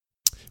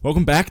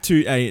Welcome back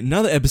to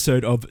another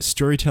episode of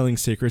Storytelling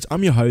Secrets.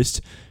 I'm your host,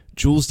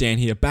 Jules Dan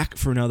here, back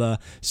for another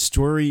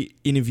story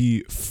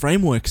interview,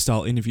 framework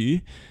style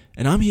interview.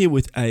 And I'm here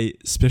with a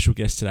special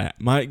guest today.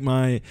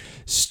 My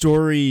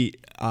story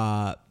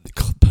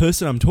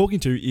person I'm talking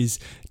to is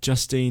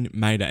Justine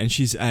Mader, and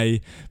she's a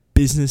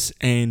business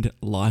and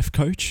life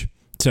coach.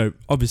 So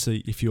obviously,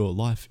 if your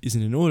life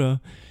isn't in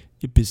order,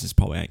 your business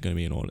probably ain't going to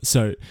be in order.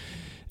 So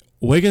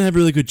we're going to have a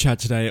really good chat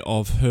today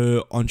of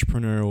her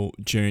entrepreneurial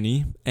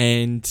journey,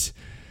 and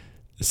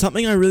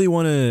something I really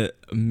want to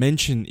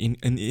mention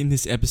in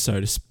this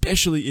episode,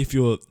 especially if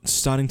you're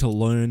starting to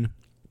learn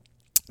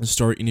the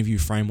story interview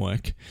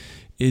framework,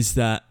 is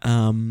that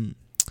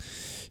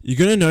you're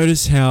going to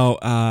notice how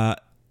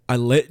I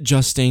let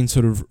Justine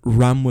sort of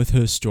run with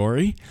her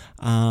story,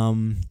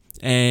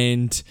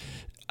 and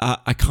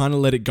I kind of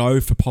let it go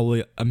for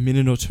probably a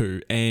minute or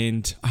two,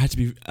 and I had to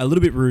be a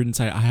little bit rude and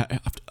say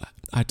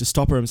I had to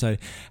stop her and say,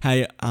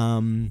 hey,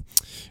 can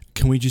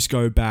we just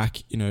go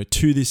back,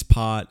 to this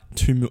part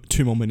two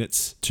more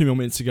minutes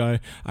ago?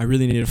 I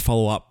really need to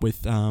follow up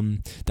with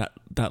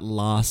that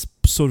last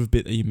sort of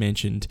bit that you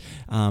mentioned,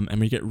 and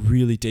we get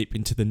really deep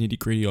into the nitty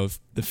gritty of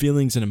the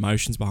feelings and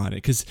emotions behind it,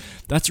 because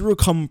that's a real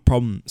common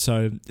problem.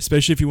 So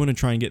especially if you want to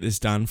try and get this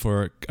done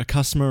for a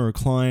customer or a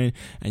client,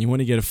 and you want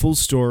to get a full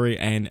story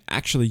and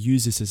actually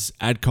use this as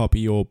ad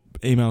copy or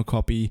email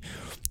copy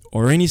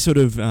or any sort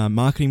of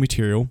marketing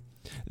material,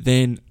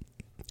 then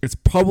it's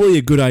probably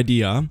a good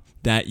idea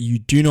that you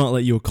do not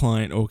let your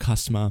client or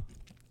customer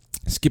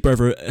skip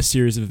over a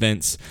series of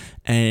events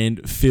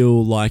and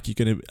feel like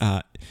you're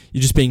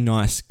just being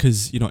nice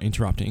because you're not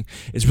interrupting.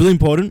 It's really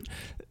important,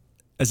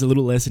 as a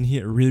little lesson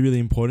here, really, really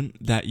important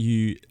that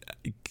you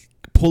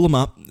pull them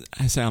up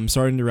and say, I'm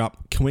sorry to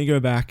interrupt. Can we go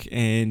back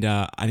and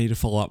I need to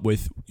follow up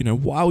with,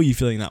 why were you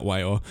feeling that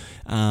way? Or,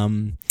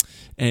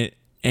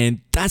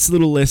 and that's a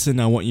little lesson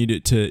I want you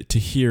to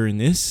hear in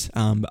this.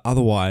 But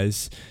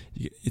otherwise,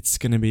 it's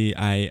going to be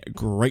a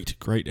great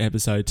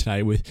episode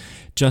today with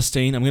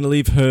Justine. I'm going to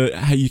leave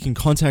how you can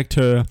contact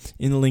her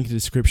in the link in the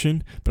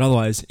description. But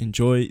otherwise,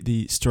 enjoy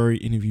the story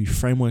interview,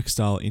 framework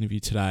style interview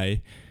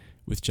today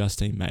with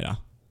Justine Mader.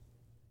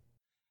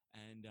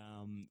 And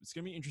it's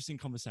going to be an interesting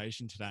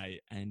conversation today.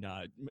 And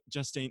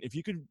Justine, if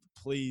you could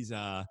please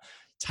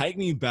take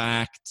me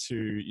back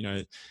to,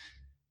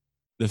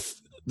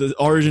 the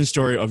origin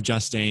story of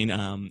Justine.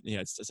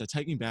 So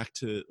take me back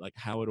to like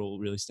how it all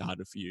really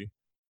started for you.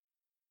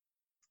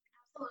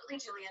 Absolutely,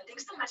 Julian.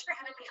 Thanks so much for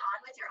having me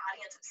on with your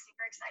audience. I'm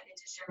super excited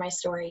to share my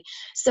story.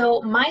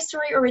 So my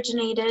story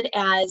originated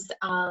as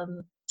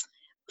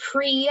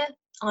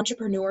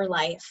pre-entrepreneur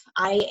life.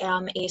 I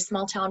am a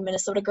small town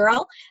Minnesota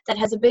girl that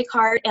has a big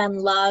heart and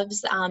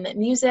loves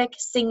music,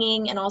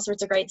 singing, and all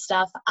sorts of great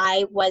stuff.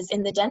 I was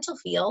in the dental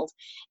field,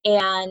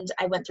 and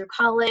I went through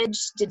college,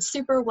 did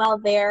super well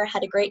there,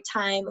 had a great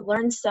time,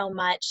 learned so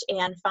much,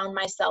 and found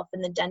myself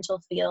in the dental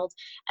field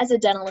as a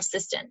dental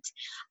assistant.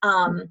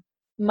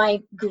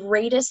 My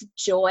greatest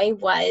joy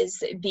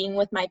was being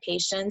with my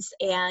patients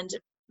and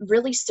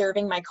really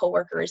serving my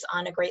coworkers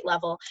on a great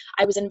level.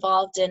 I was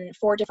involved in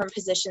 4 different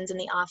positions in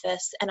the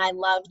office, and I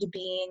loved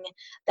being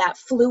that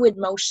fluid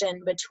motion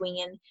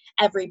between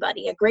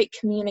everybody, a great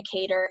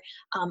communicator,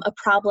 a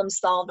problem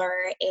solver,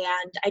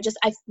 and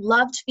I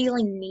loved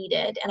feeling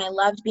needed, and I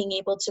loved being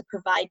able to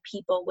provide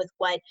people with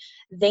what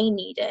they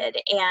needed.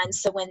 And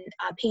so when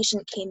a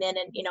patient came in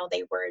and,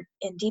 they were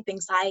in deep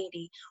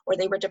anxiety, or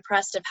they were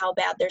depressed of how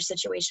bad their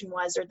situation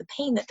was, or the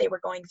pain that they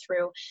were going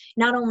through,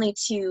 not only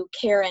to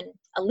care and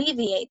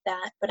alleviate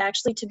that, but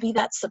actually to be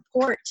that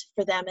support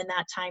for them in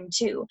that time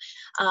too,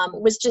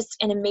 was just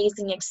an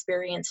amazing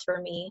experience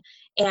for me.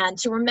 And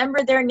to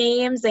remember their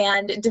names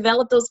and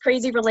develop those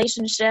crazy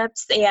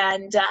relationships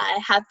and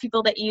have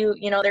people that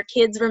their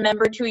kids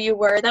remembered who you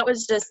were, that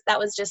was just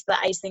the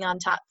icing on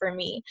top for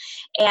me.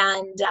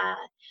 And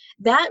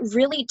that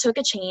really took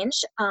a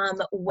change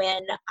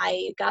when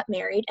I got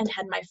married and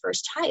had my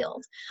first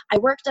child. I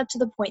worked up to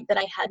the point that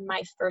I had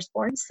my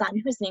firstborn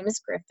son, whose name is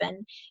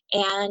Griffin,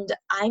 and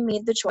I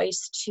made the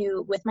choice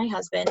with my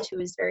husband, who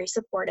is very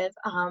supportive,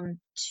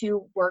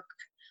 to work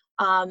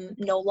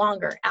no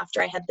longer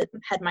after I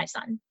had my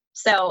son.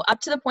 So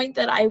up to the point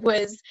that I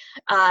was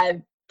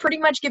pretty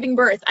much giving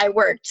birth, I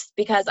worked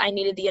because I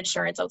needed the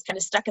insurance. I was kind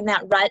of stuck in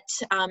that rut,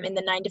 in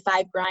the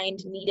 9-to-5 grind,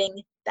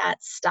 needing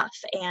that stuff,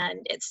 and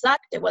it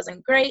sucked. It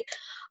wasn't great,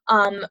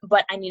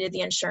 but I needed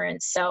the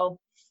insurance. So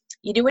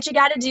you do what you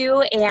got to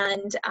do,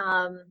 and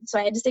so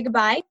I had to say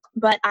goodbye,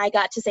 but I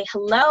got to say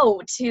hello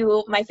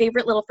to my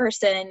favorite little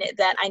person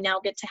that I now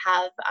get to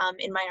have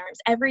in my arms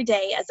every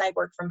day as I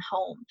work from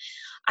home.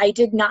 I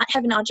did not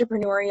have an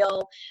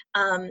entrepreneurial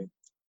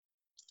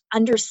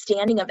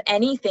understanding of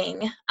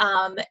anything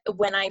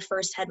when I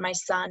first had my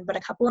son, but a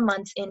couple of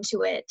months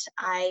into it,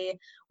 I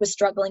was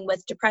struggling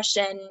with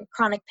depression,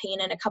 chronic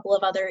pain, and a couple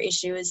of other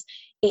issues.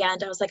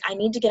 And I was like, I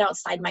need to get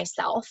outside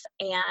myself.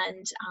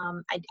 And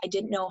I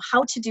didn't know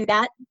how to do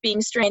that,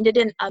 being stranded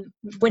in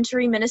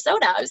wintry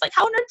Minnesota. I was like,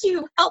 how on earth do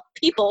you help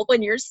people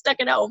when you're stuck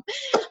at home?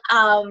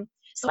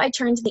 So I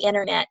turned to the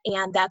internet,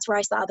 and that's where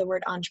I saw the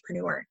word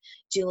entrepreneur,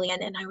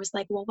 Julian. And I was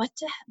like, well, what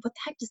the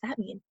heck does that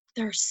mean?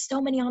 There are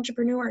so many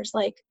entrepreneurs.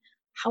 Like,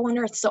 how on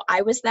earth? So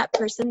I was that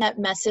person that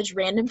messaged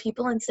random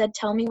people and said,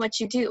 tell me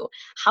what you do.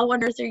 How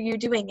on earth are you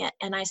doing it?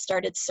 And I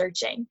started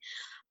searching.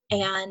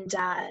 And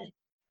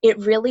it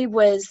really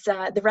was,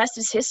 the rest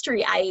is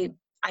history.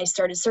 I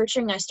started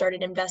searching. I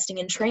started investing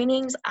in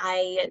trainings.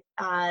 I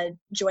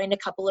joined a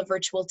couple of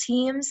virtual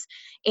teams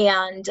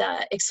and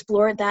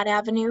explored that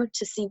avenue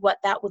to see what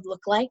that would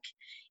look like.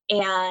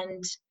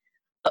 And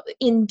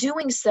in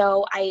doing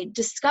so, I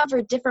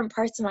discovered different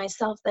parts of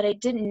myself that I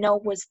didn't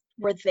know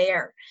were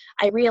there.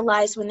 I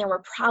realized when there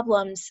were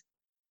problems,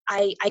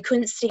 I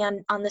couldn't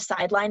stand on the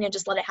sideline and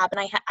just let it happen.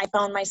 I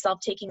found myself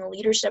taking a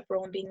leadership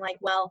role and being like,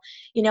 well,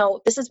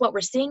 this is what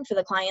we're seeing for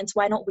the clients.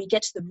 Why don't we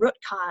get to the root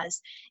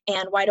cause?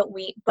 And why don't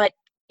we, but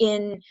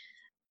in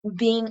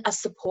being a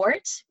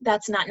support,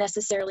 that's not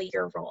necessarily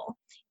your role.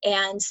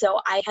 And so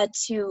I had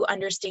to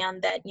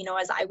understand that,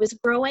 as I was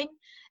growing,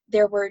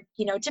 there were,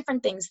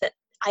 different things that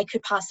I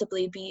could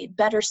possibly be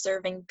better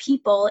serving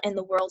people and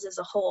the world as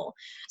a whole.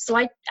 So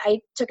I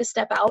took a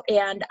step out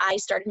and I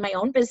started my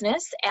own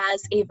business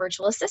as a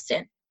virtual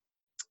assistant.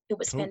 It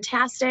was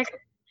fantastic.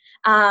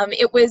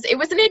 It was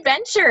an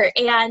adventure,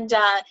 and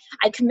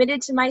I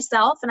committed to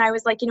myself, and I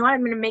was like, what,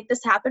 I'm going to make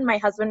this happen. My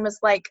husband was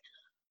like,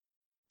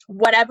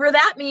 whatever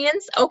that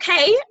means,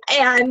 okay.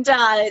 And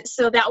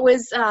so that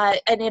was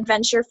an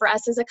adventure for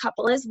us as a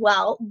couple as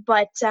well.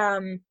 But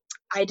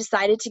I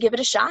decided to give it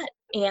a shot,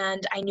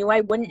 and I knew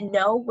I wouldn't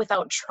know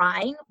without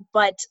trying,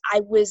 but I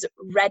was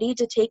ready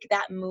to take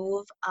that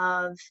move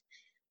of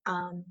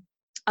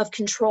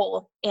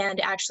control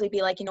and actually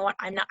be like, what,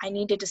 I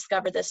need to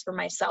discover this for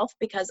myself,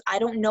 because I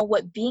don't know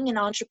what being an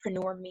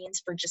entrepreneur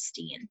means for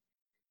Justine.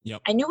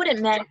 Yep. I knew what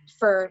it meant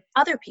for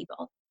other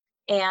people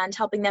and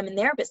helping them in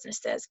their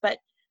businesses, but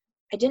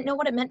I didn't know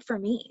what it meant for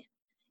me.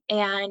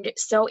 And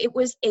so it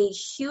was a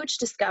huge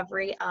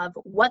discovery of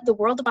what the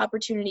world of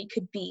opportunity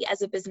could be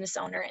as a business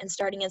owner, and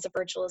starting as a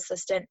virtual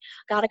assistant.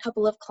 Got a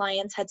couple of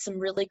clients, had some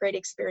really great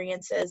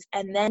experiences.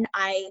 And then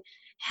I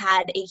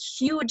had a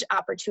huge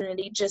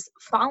opportunity just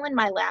fall in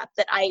my lap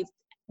that I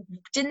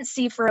didn't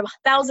see for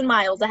 1,000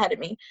 miles ahead of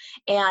me.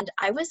 And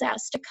I was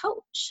asked to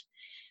coach.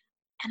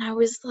 And I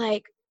was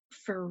like,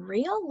 for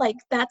real? Like,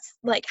 that's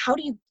like, how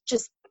do you,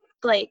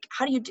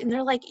 and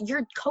they're like,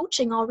 you're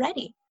coaching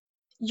already.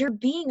 You're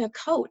being a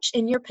coach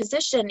in your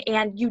position,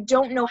 and you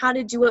don't know how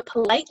to do it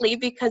politely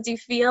because you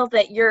feel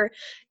that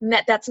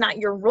that's not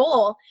your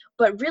role.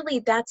 But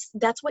really, that's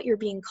what you're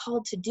being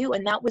called to do.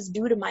 And that was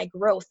due to my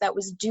growth. That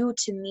was due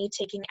to me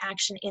taking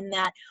action in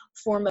that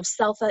form of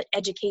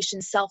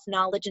self-education,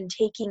 self-knowledge, and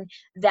taking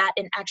that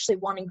and actually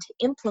wanting to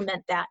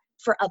implement that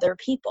for other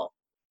people.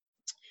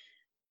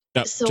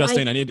 So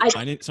Justine, I need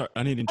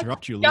to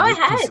interrupt you a little go bit.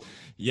 Ahead.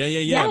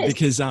 Yeah.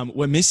 Because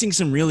we're missing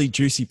some really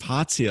juicy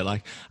parts here.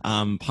 Like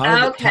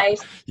part of okay.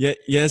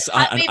 Yes,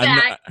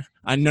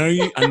 I know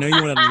you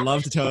would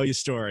love to tell your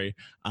story.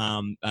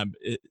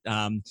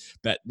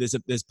 But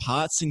there's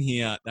parts in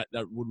here that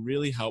would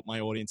really help my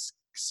audience,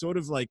 sort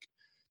of like,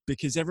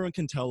 because everyone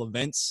can tell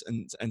events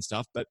and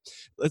stuff. But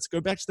let's go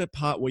back to that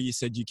part where you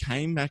said you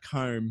came back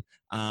home,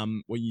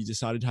 where you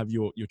decided to have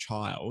your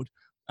child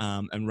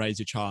and raise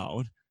your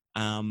child.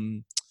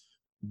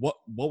 What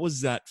was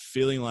that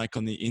feeling like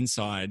on the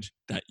inside?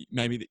 That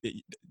maybe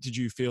did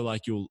you feel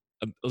like you're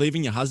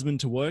leaving your husband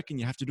to work and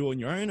you have to do it on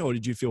your own, or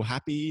did you feel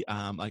happy?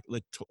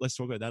 Let's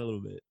talk about that a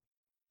little bit.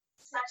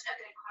 Such a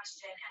good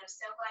question, and I'm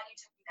so glad you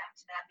took me back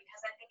to that,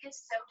 because I think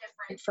it's so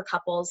different for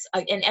couples,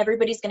 and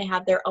everybody's going to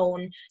have their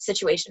own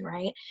situation,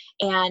 right?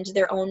 And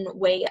their own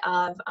way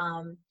of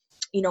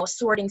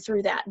sorting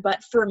through that.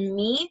 But for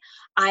me,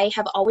 I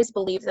have always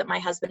believed that my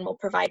husband will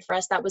provide for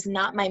us. That was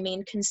not my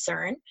main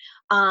concern.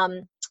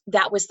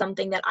 That was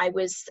something that I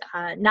was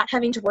not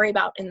having to worry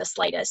about in the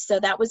slightest. So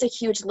that was a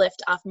huge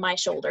lift off my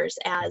shoulders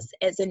as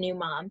a new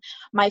mom.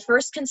 My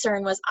first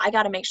concern was, I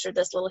got to make sure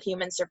this little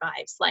human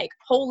survives. Like,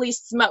 holy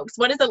smokes,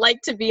 what is it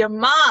like to be a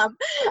mom?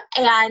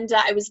 And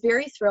I was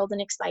very thrilled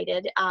and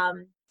excited.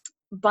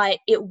 But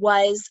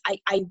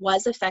I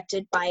was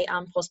affected by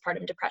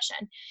postpartum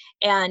depression.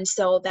 And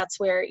so that's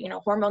where,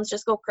 hormones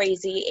just go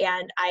crazy.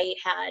 And I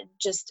had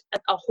just a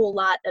whole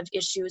lot of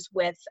issues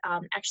with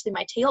actually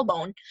my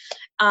tailbone,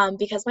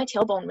 because my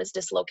tailbone was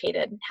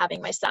dislocated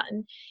having my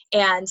son.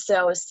 And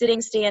so sitting,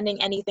 standing,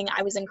 anything,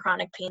 I was in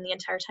chronic pain the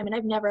entire time. And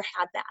I've never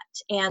had that.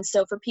 And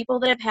so for people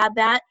that have had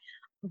that,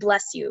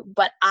 bless you.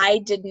 But I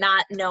did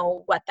not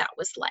know what that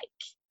was like.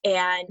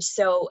 And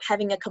so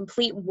having a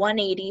complete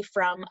 180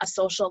 from a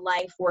social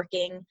life,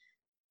 working,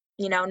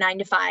 9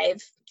 to 5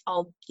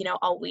 all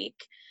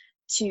week,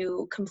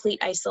 to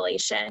complete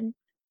isolation,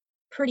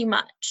 pretty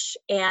much.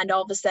 And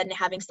all of a sudden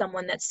having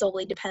someone that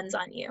solely depends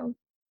on you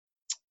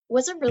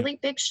was a really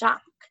big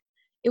shock.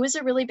 It was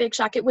a really big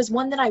shock. It was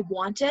one that I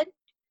wanted,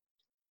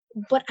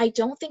 but I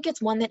don't think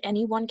it's one that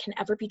anyone can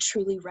ever be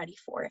truly ready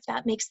for, if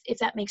that makes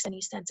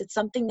any sense. It's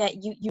something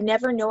that you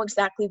never know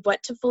exactly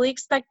what to fully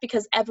expect,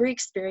 because every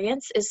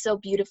experience is so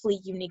beautifully,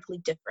 uniquely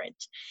different.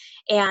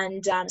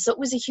 And so it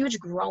was a huge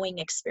growing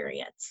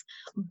experience,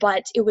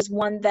 but it was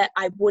one that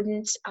I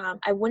wouldn't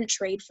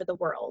trade for the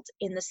world,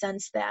 in the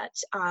sense that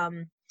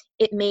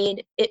it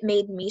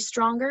made me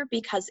stronger,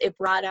 because it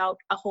brought out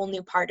a whole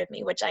new part of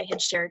me, which I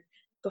had shared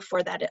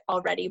before that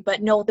already.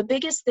 But no, the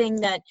biggest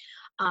thing that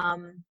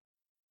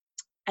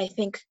I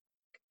think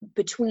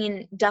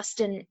between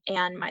Dustin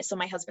and my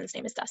husband's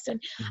name is Dustin.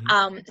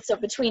 Mm-hmm. So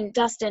between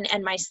Dustin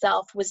and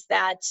myself was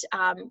that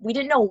we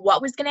didn't know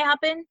what was going to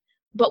happen,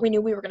 but we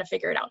knew we were going to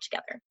figure it out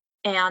together.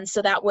 And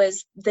so that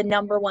was the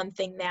number one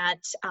thing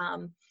that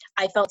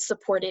I felt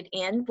supported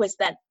in, was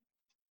that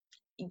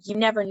you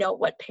never know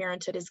what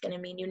parenthood is going to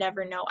mean. You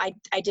never know. I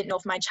didn't know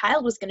if my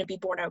child was going to be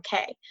born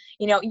okay.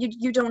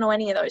 You don't know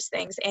any of those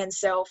things. And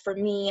so for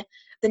me,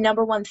 the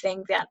number one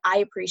thing that I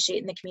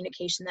appreciate in the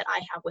communication that I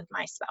have with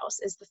my spouse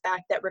is the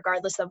fact that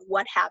regardless of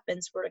what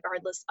happens,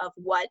 regardless of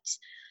what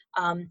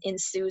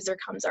ensues or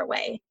comes our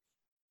way,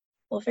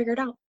 we'll figure it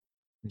out.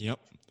 Yep.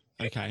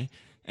 Okay.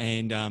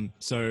 And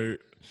so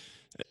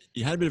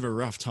you had a bit of a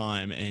rough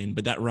time,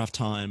 but that rough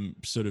time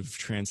sort of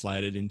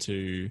translated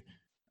into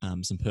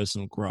some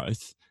personal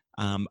growth.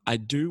 I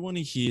do want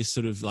to hear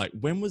sort of like,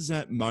 when was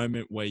that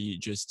moment where you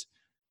just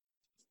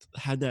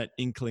had that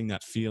inkling,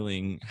 that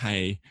feeling,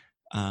 hey,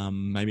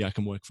 maybe I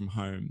can work from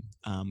home?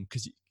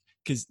 Because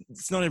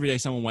it's not every day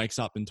someone wakes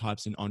up and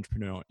types in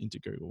entrepreneur into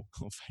Google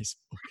or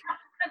Facebook.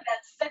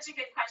 That's such a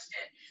good question.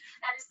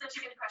 That is such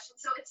a good question.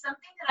 So it's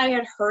something that I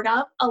had heard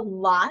of a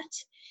lot,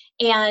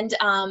 and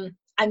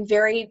I'm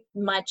very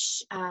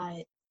much,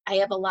 I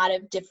have a lot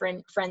of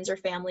different friends or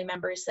family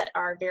members that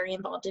are very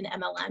involved in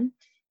MLM.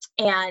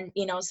 And,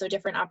 so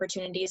different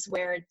opportunities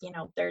where,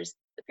 there's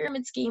the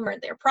pyramid scheme or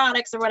their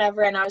products or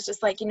whatever. And I was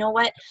just like, you know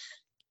what?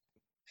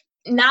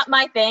 Not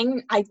my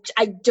thing. I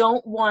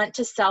don't want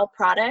to sell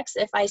products.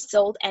 If I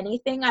sold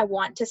anything, I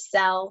want to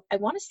sell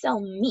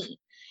me.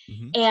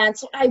 Mm-hmm. And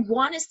so I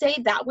want to say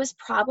that was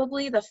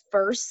probably the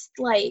first,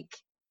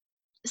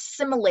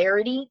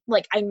 similarity.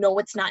 I know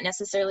it's not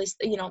necessarily,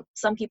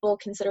 some people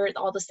consider it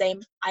all the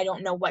same. I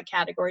don't know what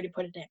category to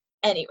put it in.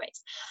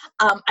 Anyways,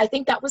 I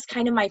think that was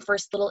kind of my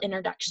first little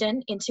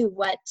introduction into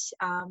what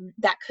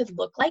that could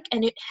look like,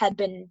 and it had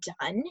been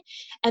done.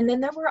 And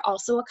then there were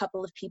also a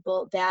couple of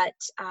people that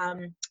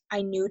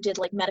I knew did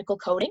medical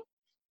coding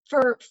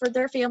for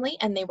their family,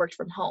 and they worked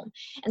from home.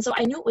 And so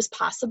I knew it was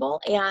possible,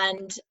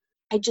 and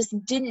I just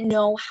didn't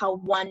know how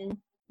one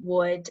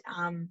would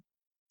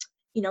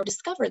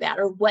discover that,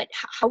 or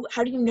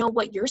how do you know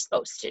what you're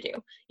supposed to do?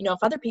 If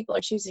other people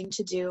are choosing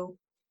to do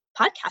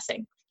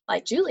podcasting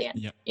like Julian,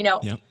 Yep.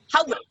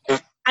 How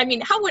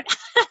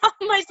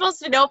am I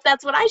supposed to know if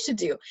that's what I should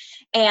do?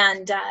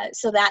 And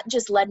so that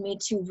just led me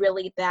to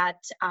really that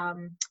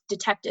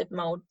detective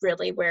mode,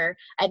 really, where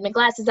I had my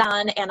glasses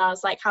on and I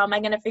was like, how am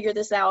I going to figure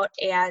this out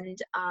and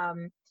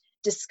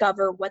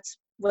discover what's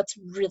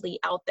really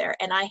out there?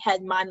 And I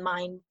had my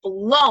mind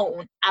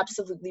blown,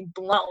 absolutely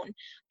blown,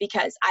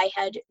 because I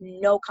had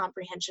no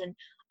comprehension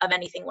of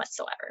anything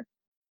whatsoever.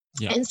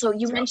 Yeah. And so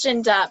you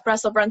mentioned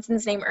Russell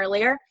Brunson's name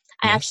earlier.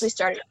 I Yes. actually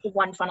started the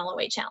One Funnel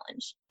Away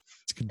Challenge.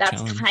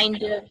 That's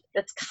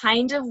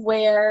kind of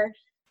where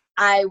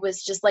I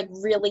was just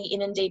really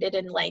inundated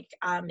in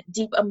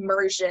deep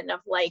immersion of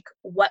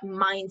what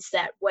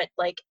mindset, what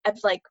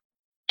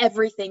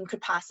everything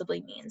could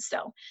possibly mean.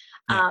 So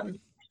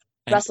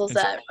Russell's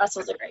a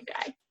great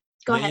guy.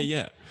 Go ahead.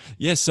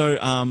 Yeah. So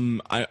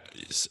I'm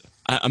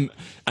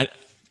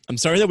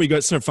sorry that we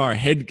got so far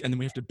ahead and then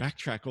we have to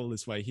backtrack all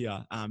this way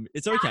here.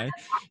 It's okay.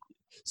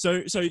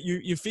 So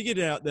you figured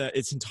out that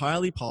it's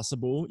entirely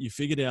possible. You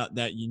figured out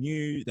that you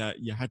knew that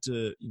you had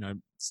to,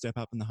 step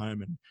up in the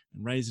home and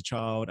raise a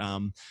child.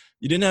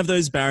 You didn't have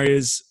those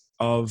barriers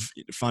of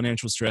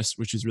financial stress,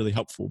 which is really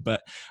helpful.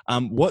 But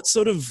what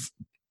sort of,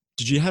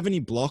 did you have any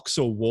blocks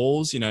or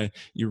walls?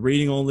 You're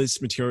reading all this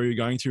material, you're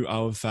going through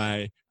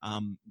OFA.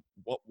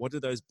 What do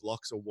those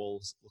blocks or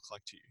walls look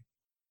like to you?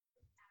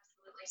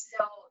 Absolutely.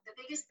 So the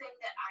biggest thing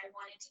that I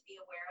wanted to be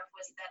aware of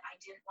was that I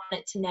didn't want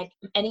it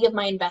to any of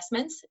my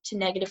investments to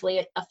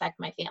negatively affect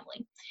my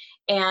family.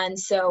 And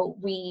so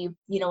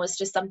it's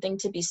just something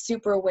to be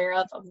super aware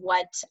of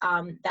what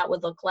that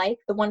would look like.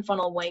 The One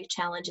Funnel Away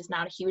Challenge is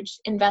not a huge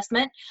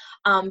investment,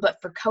 but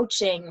for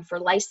coaching, for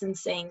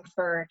licensing,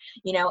 for,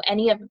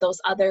 any of those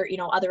other,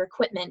 other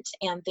equipment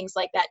and things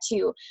like that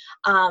too.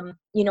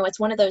 It's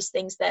one of those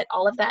things that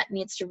all of that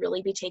needs to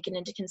really be taken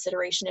into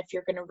consideration if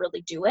you're going to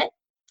really do it,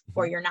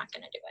 or you're not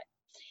going to do it.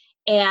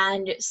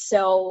 And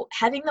so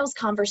having those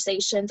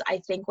conversations,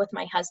 I think, with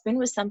my husband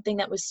was something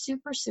that was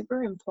super,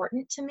 super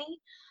important to me,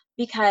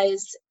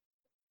 because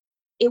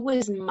it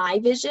was my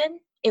vision.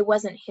 It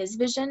wasn't his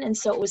vision. And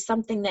so it was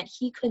something that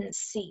he couldn't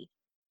see.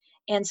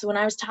 And so when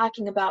I was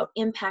talking about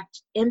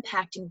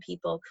impacting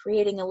people,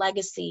 creating a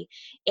legacy,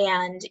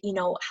 and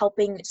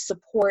helping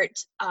support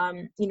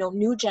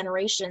new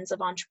generations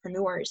of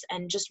entrepreneurs,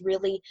 and just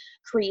really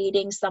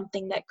creating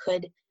something that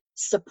could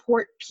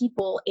support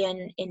people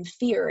in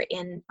fear,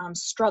 in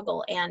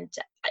struggle, and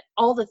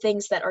all the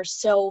things that are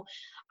so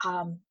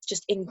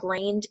just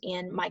ingrained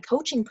in my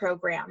coaching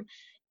program,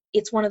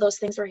 it's one of those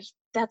things where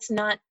that's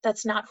not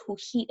who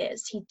he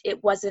is.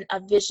 It wasn't a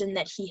vision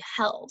that he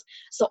held.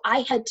 So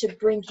I had to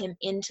bring him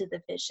into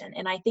the vision.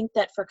 And I think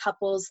that for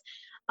couples,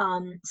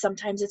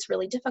 sometimes it's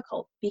really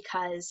difficult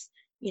because,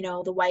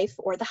 the wife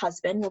or the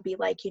husband will be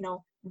like,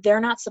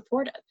 they're not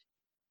supportive.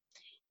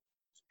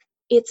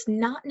 It's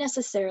not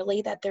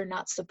necessarily that they're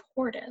not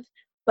supportive,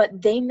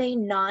 but they may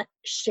not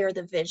share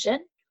the vision,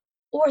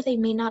 or they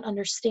may not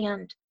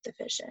understand the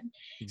vision.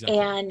 Exactly.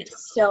 And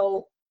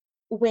so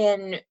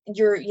when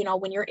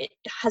you're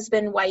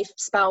husband, wife,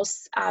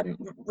 spouse,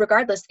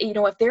 regardless,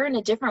 if they're in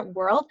a different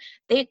world,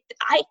 I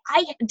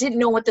didn't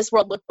know what this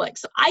world looked like.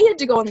 So I had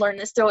to go and learn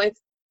this. So if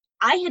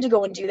I had to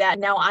go and do that,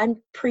 now I'm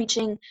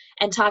preaching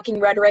and talking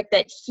rhetoric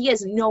that he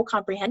has no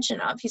comprehension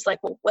of. He's like,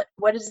 well,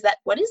 what is that?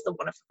 What is the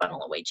One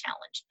Funnel Away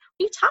challenge?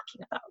 What are you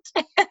talking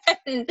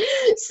about?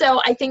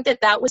 So I think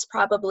that was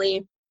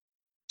probably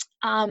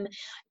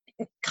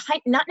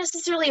not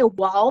necessarily a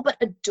wall, but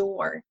a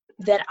door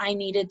that I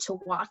needed to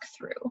walk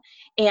through,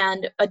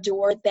 and a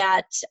door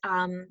that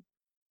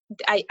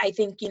I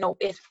think,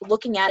 if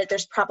looking at it,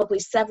 there's probably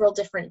several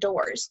different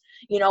doors.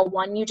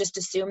 One, you just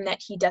assume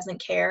that he doesn't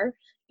care.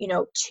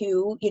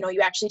 Two,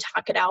 you actually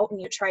talk it out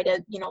and you try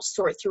to,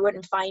 sort through it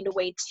and find a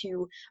way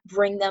to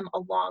bring them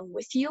along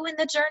with you in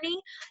the journey.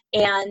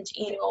 And,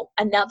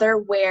 another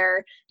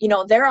where,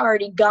 they're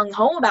already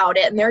gung-ho about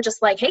it and they're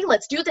just like, hey,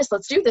 let's do this.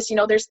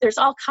 There's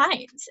all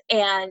kinds.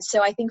 And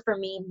so I think for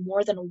me,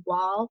 more than a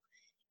wall,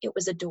 it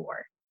was a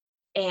door.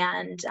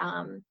 And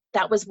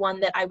that was one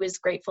that I was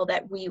grateful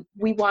that we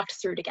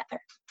walked through together.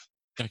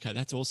 Okay,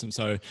 that's awesome.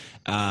 So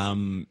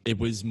it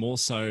was more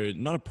so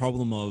not a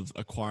problem of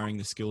acquiring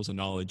the skills or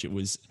knowledge. It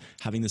was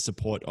having the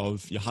support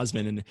of your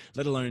husband, and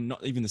let alone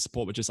not even the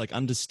support, but just like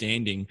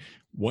understanding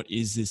what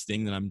is this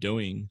thing that I'm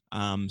doing.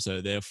 So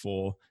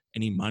therefore,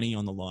 any money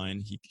on the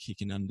line, he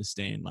can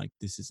understand like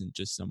this isn't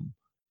just some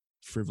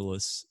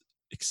frivolous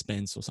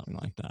expense or something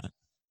like that.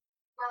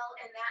 Well,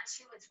 and that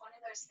too, it's one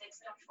of those things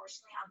that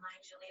unfortunately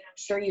online, Julian, I'm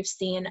sure you've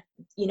seen,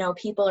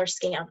 people are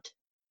scammed.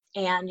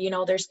 And,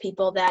 there's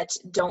people that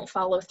don't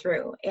follow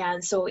through.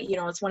 And so,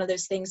 it's one of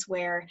those things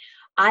where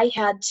I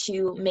had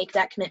to make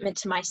that commitment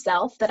to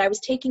myself that I was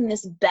taking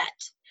this bet.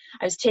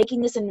 I was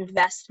taking this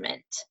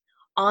investment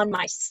on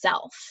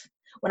myself.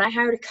 When I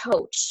hired a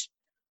coach,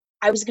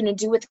 I was going to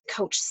do what the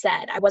coach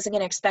said. I wasn't going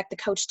to expect the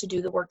coach to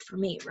do the work for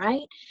me,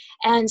 right?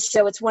 And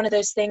so it's one of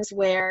those things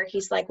where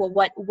he's like, well,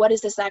 what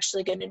is this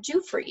actually going to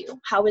do for you?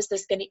 How is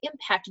this going to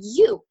impact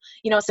you?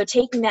 So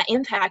taking that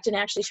impact and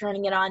actually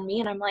turning it on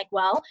me. And I'm like,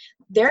 well,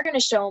 they're going to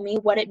show me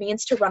what it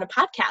means to run a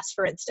podcast,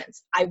 for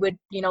instance. I would,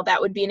 that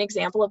would be an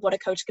example of what a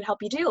coach could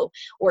help you do.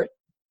 Or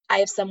I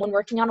have someone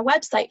working on a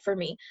website for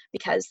me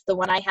because the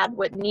one I had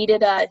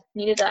needed a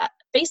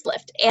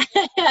facelift.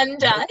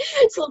 And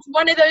so it's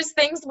one of those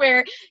things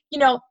where,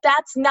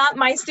 that's not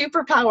my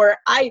superpower.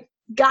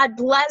 God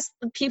bless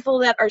the people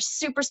that are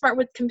super smart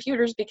with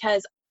computers,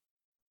 because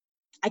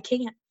I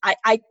can't.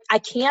 I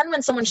can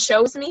when someone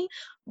shows me,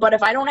 but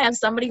if I don't have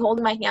somebody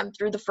holding my hand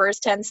through the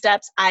first 10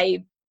 steps,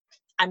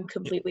 I'm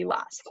completely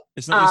lost.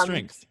 It's not your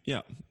strength.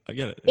 Yeah, I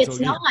get it. It's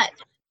not.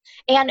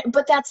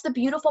 But that's the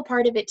beautiful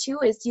part of it too,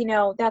 is,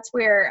 that's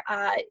where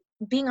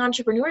being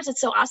entrepreneurs, it's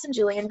so awesome,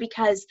 Julian,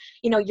 because,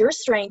 your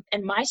strength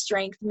and my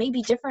strength may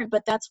be different,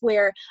 but that's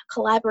where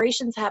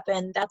collaborations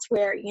happen. That's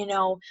where,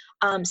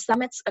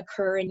 summits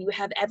occur, and you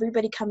have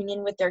everybody coming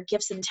in with their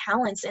gifts and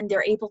talents, and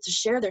they're able to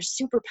share their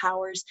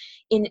superpowers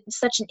in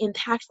such an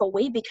impactful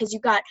way, because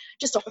you've got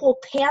just a whole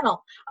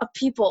panel of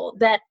people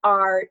that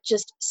are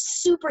just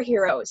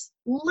superheroes,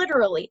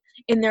 literally,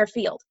 in their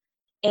field.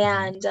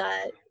 And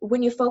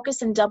when you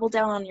focus and double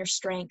down on your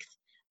strength,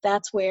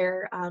 that's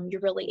where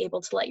you're really able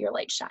to let your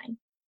light shine.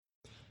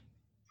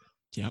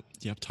 Yep,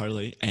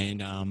 totally.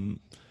 And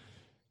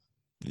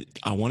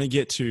I want to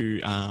get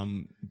to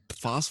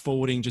fast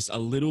forwarding just a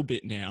little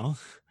bit now.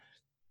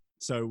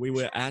 So we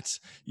were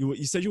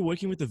you said you're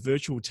working with a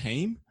virtual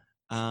team,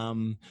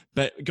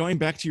 but going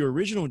back to your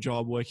original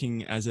job,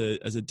 working as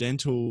a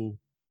dental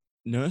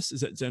nurse, is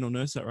that dental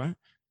nurse? Is that right?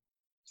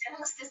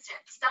 Dental assistant.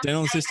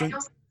 Dental assistant. I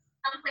know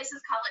some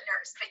places call it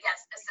nurse, but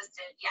yes,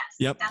 assistant. Yes.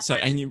 Yep. So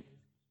and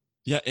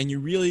you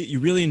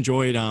really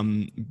enjoyed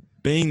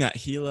being that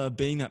healer,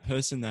 being that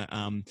person that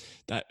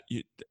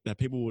that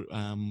people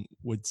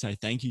would say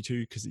thank you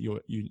to because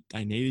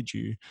they needed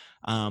you.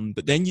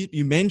 But then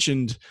you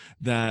mentioned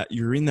that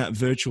you're in that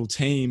virtual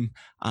team,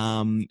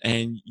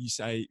 and you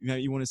say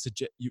you wanted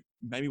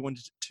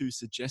to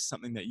suggest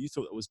something that you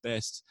thought that was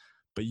best,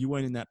 but you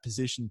weren't in that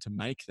position to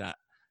make that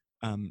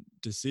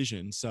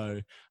decision.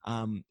 So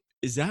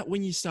is that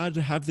when you started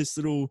to have this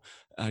little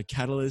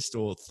catalyst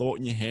or thought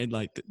in your head,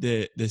 like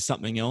there's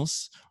something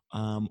else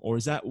or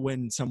is that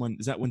when someone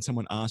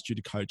asked you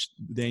to coach,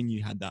 then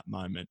you had that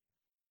moment?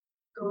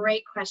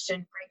 Great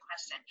question. Great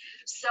question.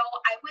 So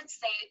I would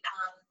say,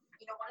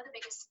 one of the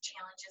biggest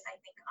challenges I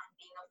think on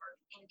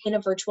being in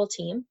a virtual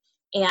team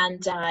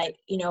and,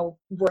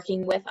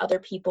 working with other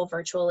people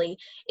virtually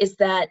is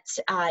that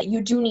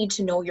you do need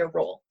to know your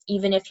role.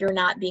 Even if you're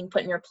not being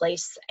put in your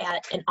place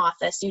at an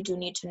office, you do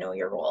need to know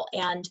your role.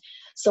 And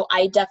so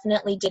I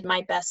definitely did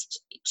my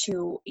best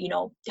to,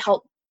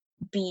 help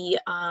be,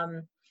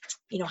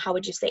 how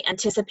would you say,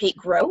 anticipate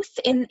growth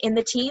in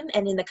the team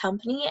and in the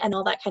company and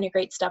all that kind of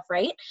great stuff,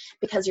 right?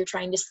 Because you're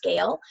trying to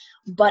scale.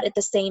 But at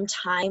the same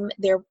time,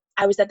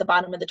 I was at the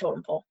bottom of the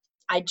totem pole.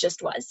 I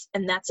just was,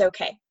 and that's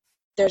okay.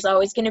 There's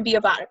always going to be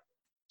a bottom,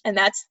 and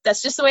that's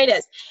just the way it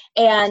is.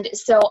 And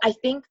so I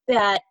think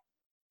that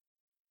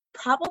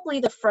probably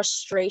the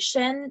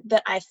frustration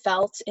that I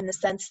felt in the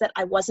sense that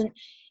I wasn't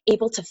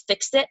able to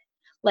fix it.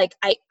 Like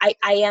I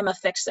am a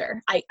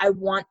fixer. I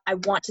want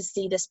to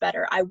see this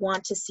better. I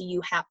want to see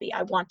you happy.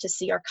 I want to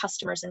see our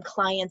customers and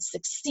clients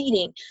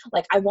succeeding.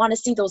 Like I want to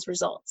see those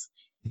results.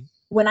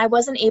 When I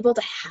wasn't able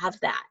to have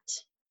that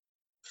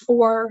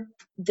for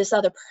this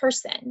other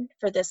person,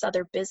 for this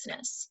other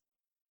business,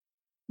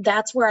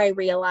 that's where I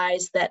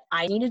realized that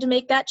I needed to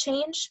make that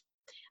change.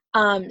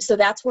 So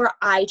that's where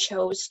I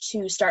chose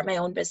to start my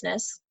own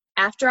business.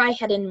 After I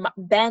had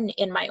been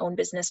in my own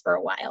business for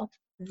a while,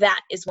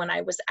 that is when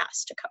I was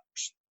asked to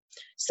coach.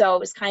 So it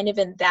was kind of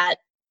in that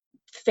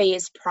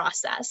phase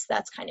process.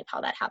 That's kind of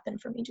how that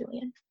happened for me,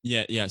 Julian.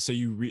 Yeah. So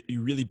you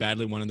really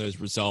badly wanted those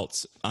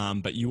results,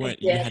 but you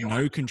had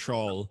no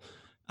control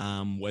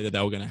whether they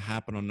were going to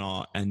happen or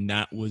not. And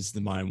that was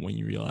the moment when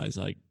you realized,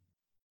 like,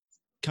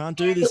 can't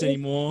do this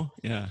anymore.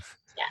 Yeah.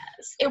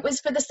 Yes. It was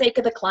for the sake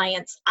of the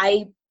clients.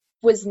 I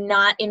was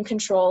not in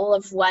control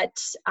of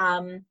what,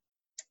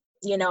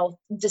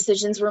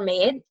 decisions were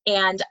made,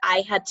 and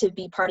I had to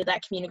be part of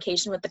that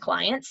communication with the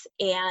clients.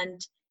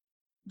 And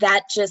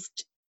that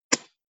just,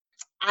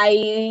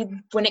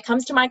 when it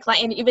comes to my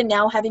client, even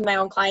now having my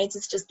own clients,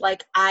 it's just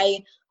like,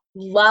 I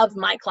love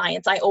my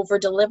clients. I over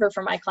deliver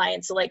for my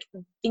clients. So like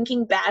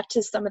thinking back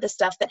to some of the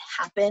stuff that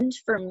happened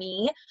for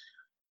me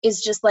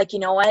is just like, you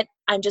know what?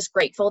 I'm just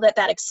grateful that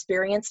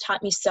experience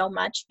taught me so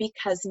much,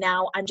 because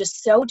now I'm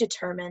just so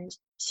determined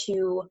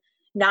to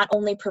not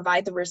only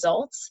provide the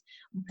results,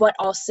 but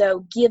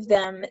also give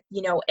them,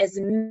 as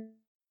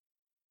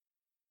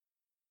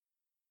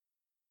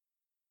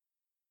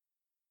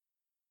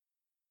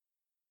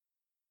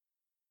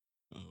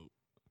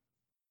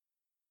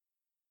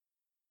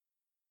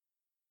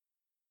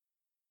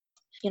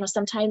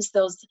sometimes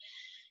those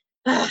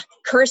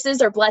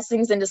curses are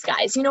blessings in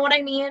disguise. You know what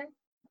I mean?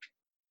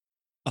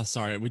 Oh,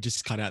 sorry. We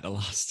just cut out the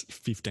last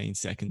 15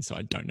 seconds, so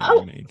I don't know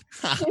what you mean.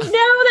 No,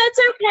 that's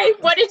okay.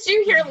 What did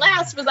you hear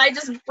last? Was I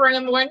just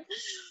rambling?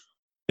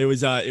 It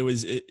was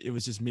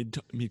just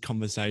mid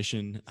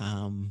conversation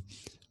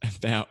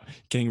about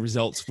getting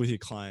results with your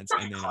clients,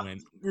 and then it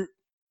went.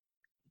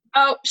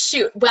 Oh,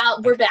 shoot.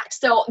 Well, we're back.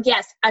 So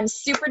yes, I'm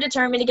super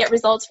determined to get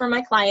results from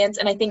my clients.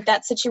 And I think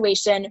that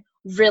situation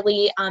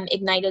really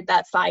ignited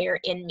that fire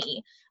in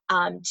me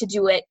to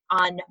do it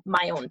on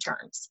my own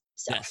terms.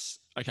 So. Yes.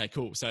 Okay,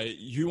 cool. So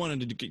you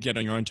wanted to get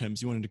on your own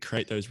terms. You wanted to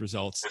create those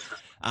results.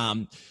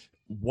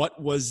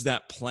 What was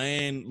that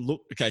plan?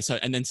 Look, okay. So,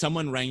 and then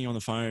someone rang you on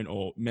the phone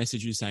or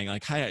messaged you saying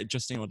like, "Hey,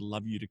 Justine, I'd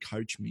love you to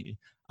coach me."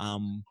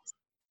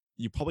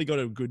 You probably got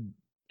a good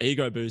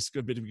ego boost,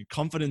 a bit of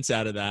confidence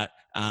out of that.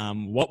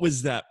 What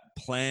was that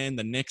plan,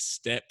 the next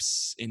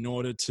steps in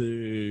order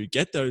to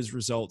get those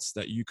results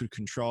that you could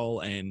control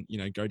and,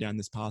 go down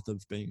this path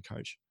of being a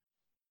coach?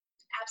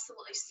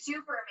 Absolutely.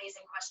 Super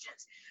amazing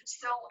questions.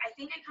 So I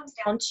think it comes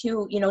down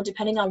to,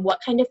 depending on what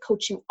kind of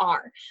coach you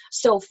are.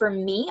 So for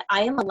me,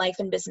 I am a life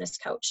and business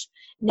coach.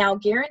 Now,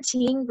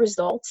 guaranteeing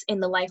results in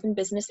the life and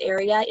business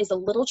area is a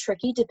little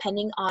tricky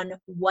depending on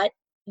what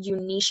you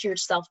niche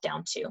yourself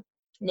down to.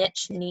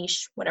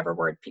 Niche, whatever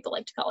word people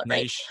like to call it,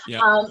 niche, right?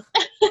 Yeah.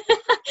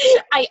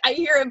 I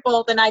hear it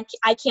both, and I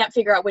can't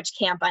figure out which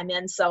camp I'm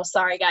in, so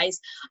sorry guys.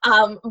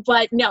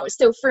 But no,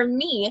 so for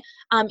me,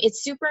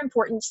 it's super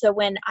important. So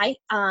when I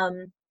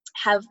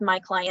have my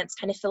clients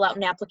kind of fill out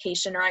an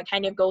application, or I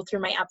kind of go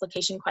through my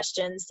application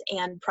questions,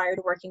 and prior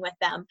to working with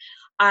them,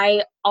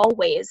 I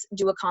always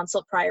do a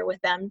consult prior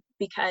with them,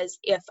 because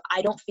if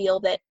I don't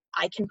feel that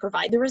I can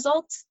provide the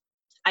results,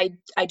 I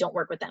don't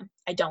work with them.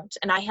 I don't.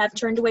 And I have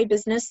turned away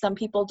business. Some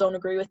people don't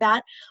agree with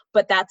that,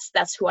 but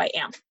that's who I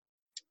am.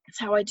 That's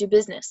how I do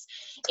business.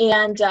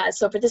 And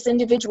so for this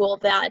individual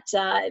that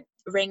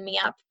rang me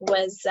up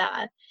was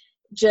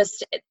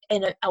just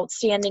an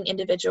outstanding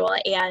individual.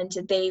 And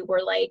they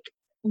were like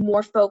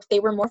they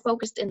were more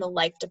focused in the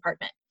life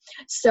department.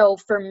 So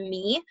for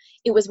me,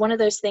 it was one of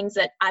those things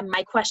that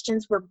my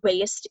questions were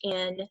based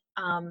in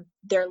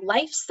their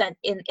life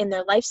in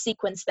their life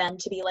sequence, then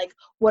to be like,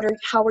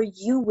 how are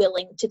you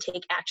willing to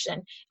take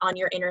action on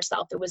your inner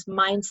self? It was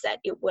mindset.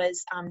 It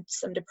was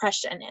some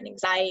depression and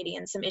anxiety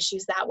and some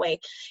issues that way.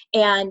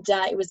 And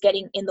it was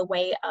getting in the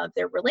way of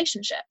their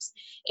relationships.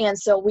 And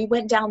so we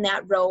went down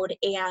that road,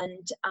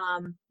 and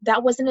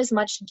that wasn't as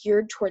much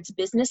geared towards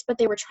business, but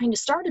they were trying to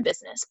start a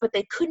business, but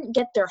they couldn't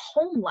get their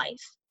home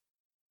life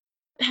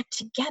back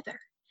together.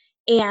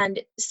 And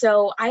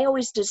so I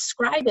always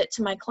describe it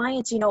to my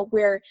clients,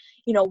 where,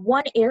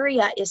 one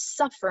area is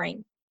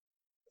suffering.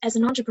 As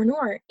an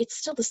entrepreneur, it's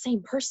still the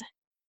same person.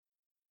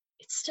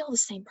 It's still the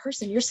same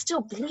person. You're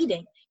still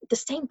bleeding. The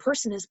same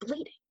person is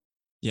bleeding.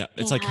 Yeah.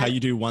 It's like how you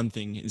do one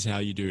thing is how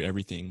you do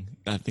everything.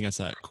 I think that's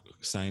that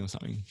saying or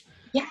something.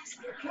 Yes,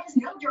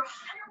 no, you're 100%.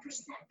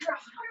 You're 100%,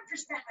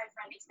 my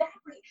friend.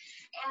 Exactly.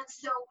 And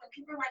so when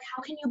people are like,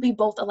 how can you be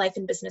both a life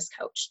and business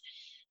coach?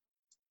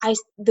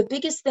 The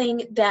biggest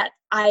thing that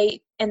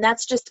and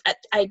that's just,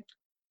 I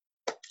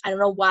don't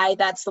know why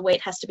that's the way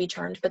it has to be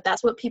termed, but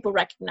that's what people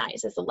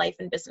recognize as a life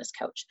and business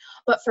coach.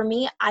 But for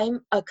me,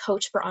 I'm a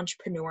coach for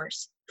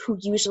entrepreneurs who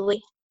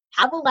usually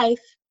have a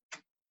life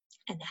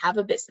and have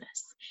a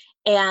business.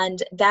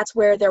 And that's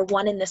where they're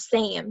one and the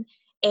same.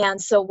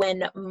 And so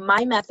when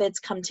my methods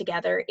come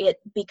together, it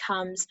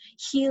becomes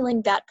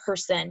healing that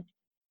person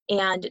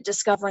and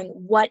discovering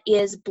what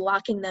is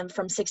blocking them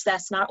from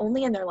success, not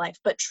only in their life,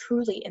 but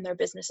truly in their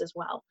business as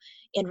well,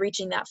 and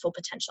reaching that full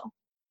potential.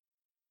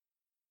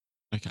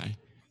 Okay.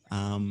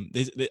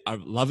 I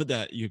love it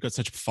that you've got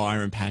such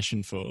fire and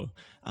passion for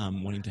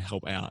wanting to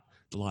help out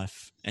the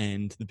life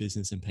and the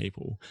business and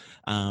people.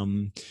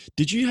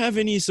 Did you have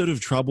any sort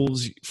of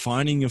troubles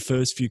finding your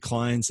first few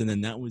clients, and then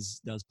that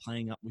was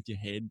playing up with your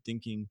head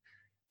thinking,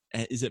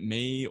 is it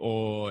me,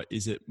 or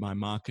is it my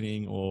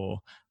marketing, or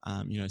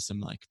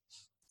some like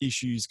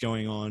issues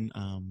going on?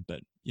 But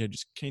yeah,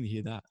 just keen to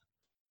hear that.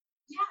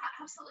 Yeah,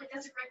 absolutely.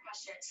 That's a great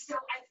question. So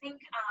I think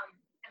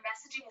the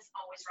messaging is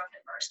always rough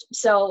at first.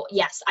 So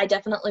yes, I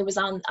definitely was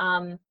on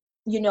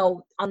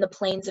on the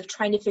planes of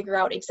trying to figure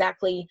out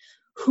exactly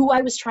who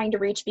I was trying to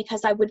reach,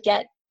 because I would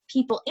get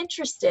people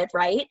interested,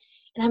 right?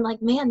 And I'm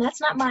like, man, that's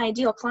not my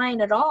ideal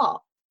client at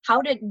all.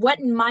 What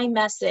in my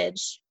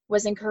message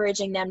was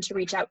encouraging them to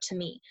reach out to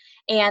me?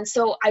 And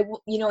so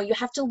you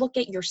have to look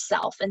at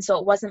yourself. And so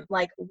it wasn't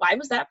like, why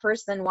was that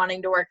person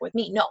wanting to work with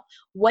me? No,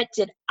 what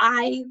did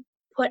I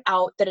put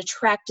out that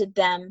attracted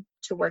them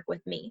to work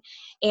with me?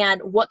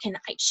 And what can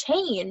I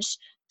change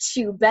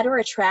to better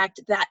attract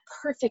that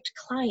perfect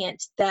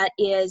client that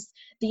is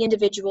the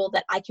individual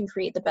that I can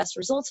create the best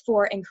results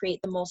for and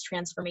create the most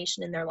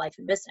transformation in their life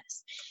and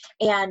business?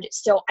 And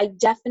so I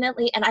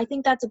definitely, and I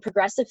think that's a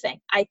progressive thing.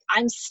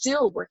 I'm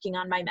still working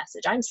on my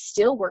message. I'm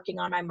still working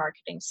on my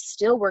marketing,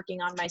 still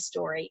working on my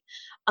story.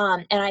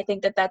 And I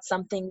think that that's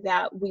something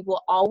that we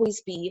will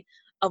always be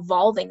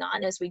evolving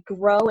on as we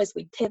grow, as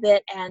we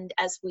pivot, and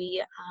as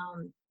we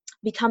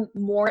become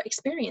more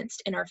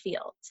experienced in our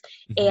fields.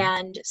 Mm-hmm.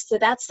 And so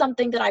that's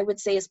something that I would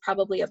say is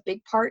probably a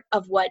big part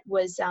of what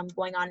was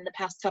going on in the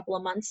past couple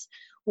of months,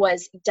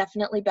 was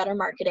definitely better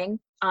marketing,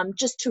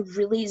 just to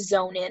really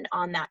zone in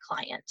on that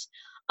client.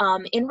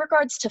 In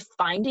regards to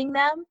finding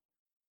them,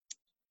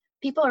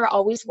 people are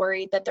always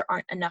worried that there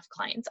aren't enough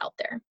clients out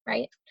there,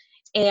 right?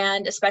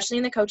 And especially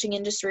in the coaching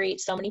industry,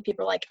 so many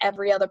people are like,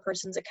 every other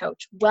person's a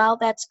coach. Well,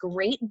 that's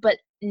great, but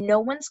no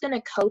one's going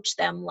to coach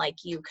them like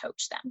you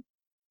coach them.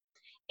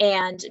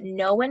 And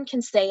no one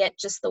can say it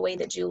just the way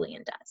that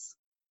Julian does.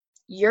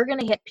 You're going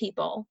to hit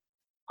people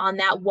on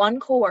that one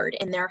chord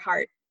in their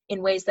heart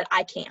in ways that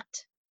I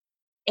can't.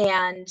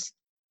 And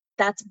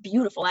that's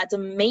beautiful. That's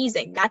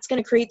amazing. That's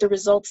going to create the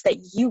results that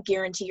you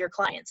guarantee your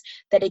clients,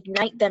 that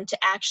ignite them to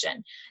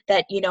action,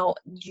 that,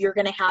 you're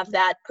going to have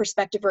that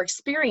perspective or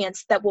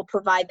experience that will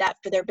provide that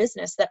for their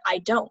business that I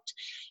don't.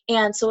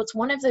 And so it's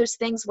one of those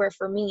things where,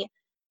 for me,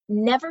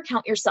 never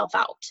count yourself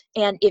out.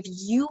 And if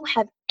you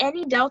have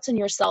any doubts in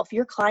yourself,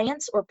 your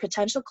clients or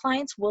potential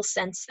clients will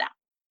sense that.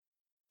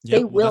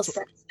 They will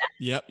sense that.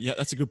 Yeah,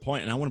 that's a good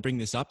point. And I want to bring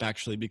this up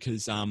actually,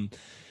 because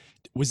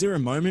was there a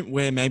moment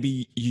where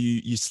maybe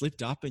you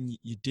slipped up and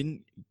you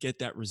didn't get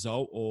that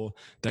result, or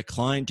that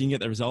client didn't get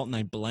that result and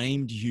they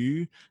blamed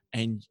you,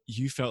 and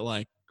you felt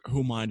like, who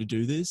am I to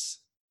do this?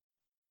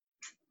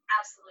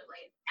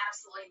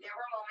 Absolutely. There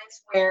were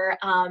moments where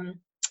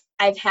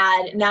I've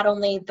had not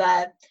only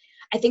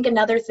I think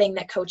another thing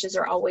that coaches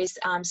are always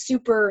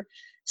super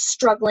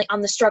struggling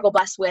on the struggle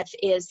bus with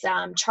is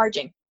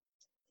charging.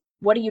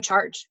 What do you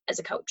charge as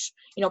a coach?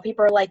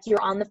 People are like,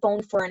 you're on the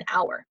phone for an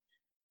hour.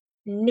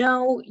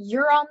 No,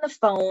 you're on the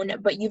phone,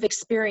 but you've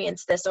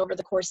experienced this over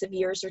the course of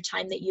years or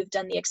time that you've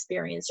done the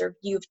experience, or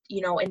you've,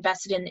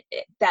 invested in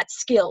that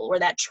skill or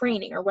that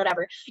training or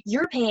whatever.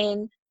 You're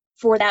paying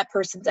for that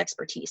person's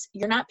expertise.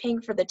 You're not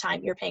paying for the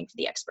time, you're paying for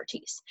the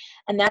expertise.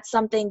 And that's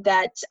something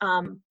that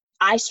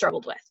I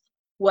struggled with,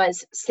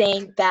 was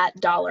saying that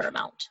dollar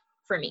amount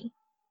for me,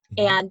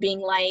 and being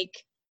like,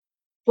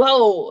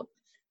 whoa,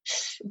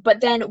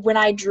 But then when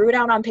I drew it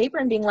out on paper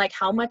and being like,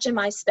 how much am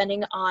I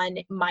spending on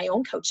my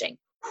own coaching?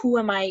 Who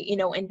am I,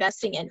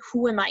 investing in?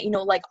 Who am I,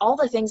 like all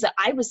the things that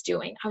I was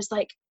doing, I was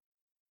like,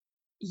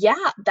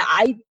 yeah,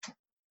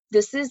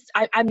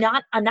 I'm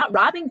not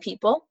robbing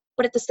people.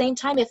 But at the same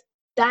time, if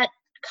that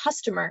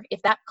customer,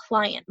 if that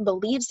client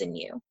believes in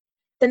you,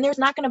 then there's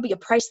not going to be a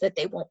price that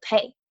they won't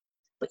pay.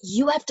 But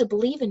you have to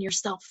believe in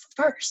yourself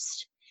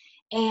first.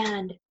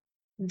 And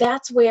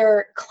that's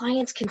where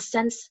clients can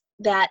sense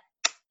that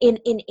in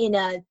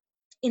a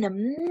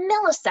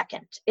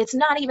millisecond. It's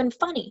not even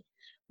funny,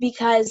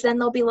 because then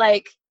they'll be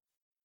like,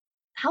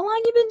 how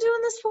long you been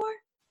doing this for?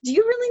 Do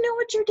you really know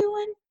what you're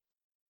doing?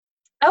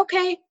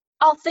 Okay,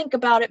 I'll think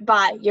about it.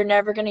 Bye. You're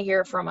never going to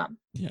hear from them.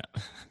 Yeah.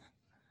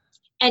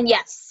 And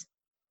yes,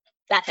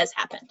 that has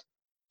happened.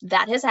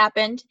 That has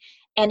happened,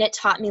 and it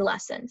taught me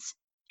lessons.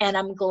 And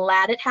I'm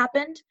glad it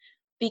happened,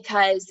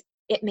 because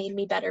it made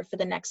me better for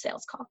the next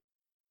sales call.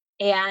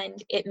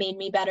 And it made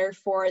me better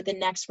for the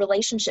next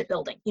relationship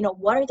building.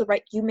 What are the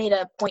right, you made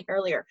a point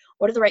earlier,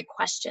 what are the right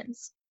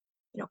questions?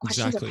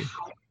 Questions Exactly.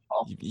 are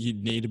powerful. You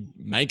need to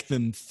make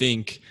them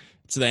think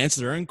so they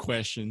answer their own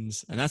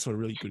questions. And that's what a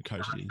really good coach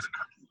is.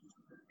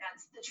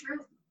 That's the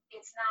truth.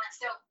 It's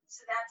not,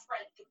 so that's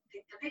like,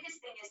 the biggest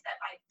thing is that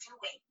by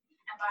doing,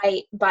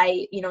 and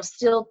by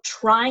still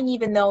trying,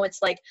 even though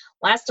it's like,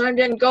 last time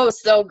didn't go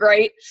so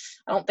great,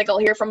 I don't think I'll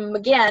hear from him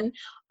again.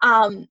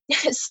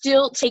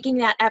 Still taking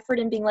that effort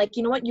and being like,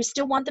 you know what, you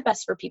still want the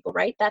best for people,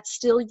 right? That's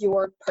still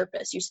your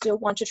purpose. You still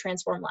want to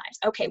transform lives.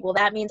 Okay, well,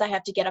 that means I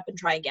have to get up and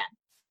try again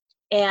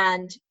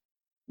and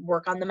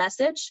work on the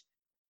message,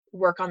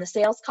 work on the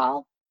sales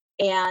call,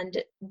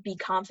 and be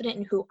confident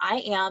in who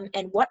I am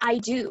and what I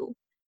do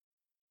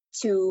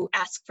to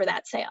ask for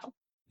that sale.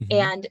 Mm-hmm.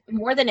 And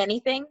more than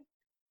anything,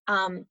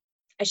 I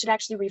should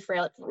actually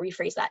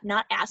rephrase that.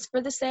 Not ask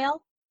for the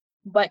sale,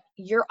 but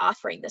you're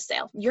offering the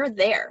sale. You're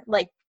there.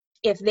 Like,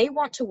 if they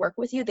want to work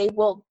with you, they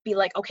will be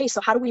like, okay,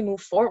 so how do we move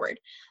forward?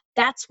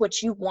 That's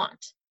what you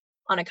want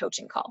on a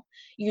coaching call.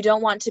 You do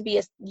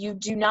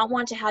not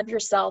want to have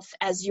yourself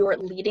as you're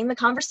leading the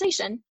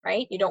conversation,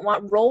 right? You don't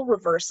want role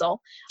reversal,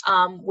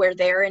 where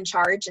they're in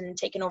charge and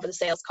taking over the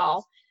sales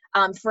call.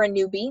 For a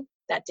newbie,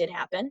 that did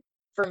happen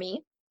for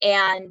me.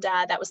 And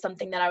that was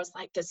something that I was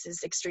like, this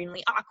is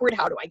extremely awkward.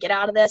 How do I get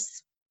out of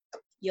this?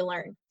 You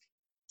learn.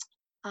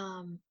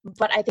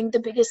 But I think the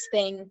biggest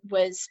thing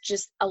was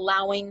just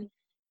allowing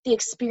the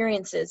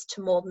experiences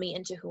to mold me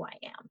into who I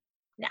am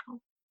now.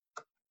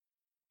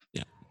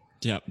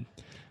 Yeah.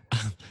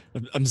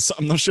 I'm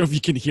not sure if you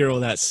can hear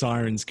all that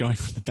sirens going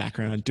in the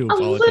background. I do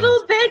apologize. A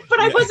little bit, but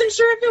yeah. I wasn't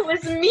sure if it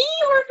was me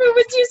or if it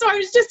was you. So I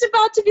was just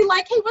about to be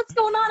like, hey, what's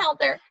going on out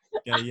there?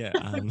 Yeah.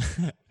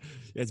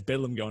 It's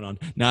bedlam going on.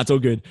 No, it's all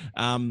good.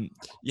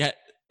 Yeah,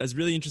 it's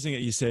really interesting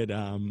that you said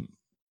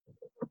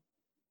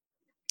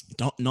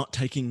not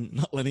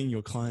letting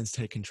your clients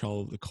take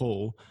control of the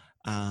call.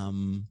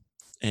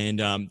 And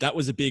that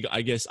was a big,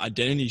 I guess,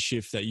 identity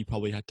shift that you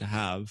probably had to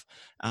have.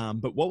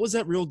 But what was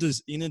that real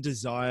inner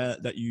desire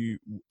that you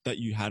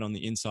had on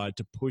the inside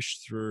to push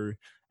through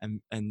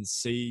and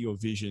see your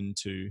vision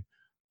to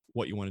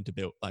what you wanted to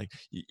build? Like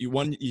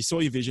you saw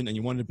your vision and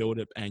you wanted to build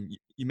it, and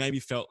you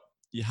maybe felt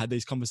you had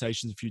these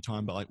conversations a few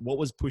times, but like, what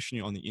was pushing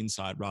you on the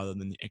inside rather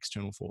than the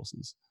external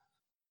forces?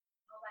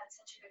 Oh, that's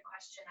such a good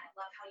question. I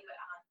love how you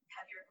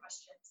have your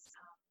questions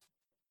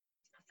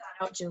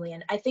thought out,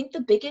 Julian. I think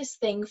the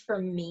biggest thing for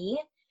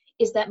me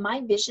is that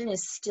my vision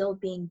is still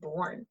being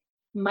born.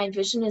 My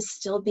vision is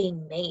still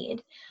being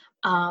made.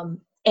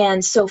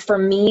 And so for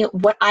me,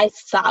 what I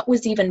thought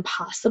was even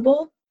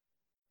possible,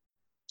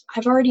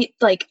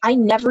 I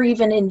never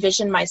even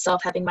envisioned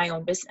myself having my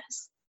own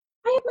business.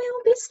 I have my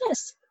own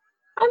business.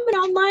 I'm an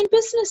online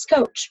business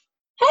coach.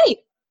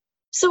 Hey,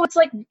 so it's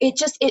like,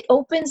 it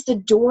opens the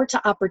door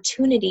to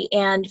opportunity.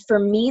 And for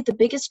me, the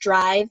biggest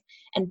drive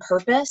and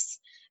purpose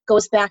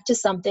goes back to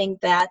something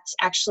that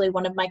actually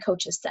one of my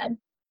coaches said.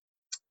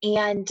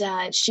 And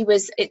I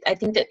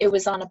think that it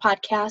was on a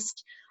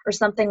podcast or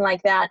something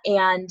like that.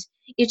 And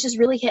it just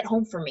really hit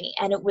home for me.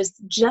 And it was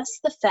just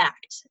the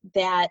fact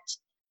that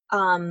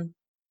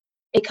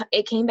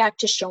it came back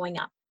to showing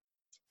up,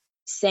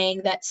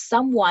 saying that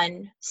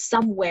someone,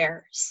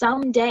 somewhere,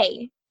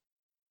 someday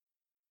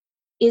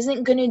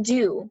isn't going to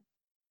do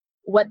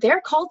what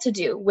they're called to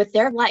do with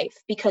their life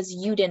because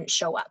you didn't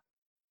show up.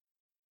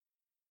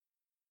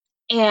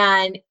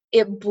 And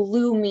it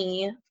blew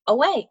me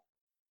away.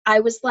 I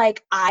was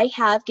like, I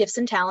have gifts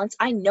and talents.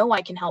 I know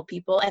I can help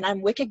people, and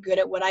I'm wicked good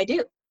at what I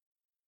do.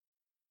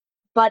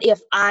 But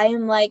if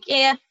I'm like,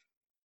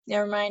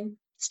 never mind,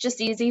 it's just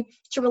easy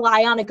to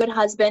rely on a good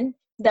husband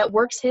that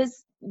works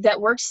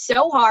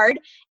so hard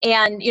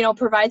and,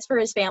 provides for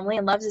his family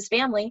and loves his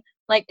family,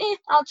 like,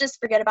 I'll just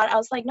forget about it. I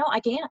was like, no, I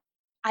can't.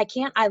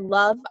 I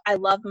love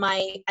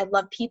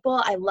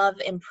people. I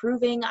love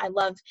improving. I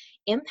love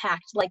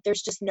impact. Like,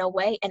 there's just no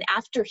way. And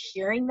after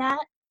hearing that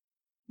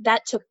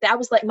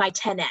was like my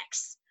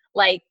 10x.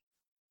 Like,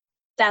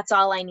 that's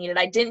all I needed.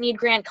 I didn't need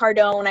Grant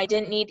Cardone. I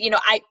didn't need,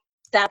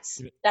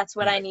 that's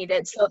what I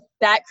needed. So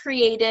that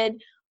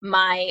created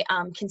my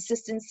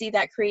consistency,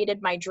 that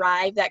created my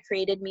drive, that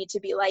created me to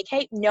be like,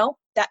 hey, no,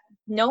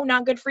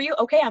 not good for you.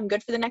 Okay, I'm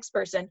good for the next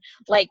person.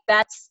 Like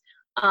that's,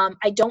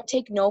 I don't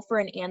take no for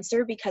an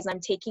answer because I'm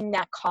taking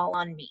that call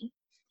on me.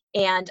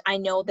 And I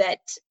know that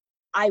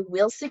I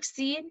will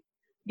succeed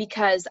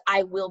because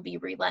I will be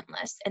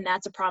relentless. And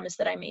that's a promise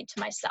that I made to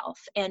myself.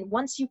 And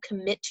once you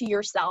commit to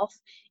yourself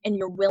and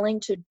you're willing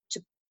to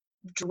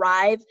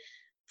drive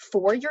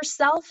for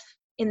yourself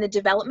in the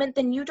development,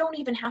 then you don't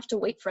even have to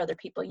wait for other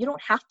people. You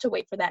don't have to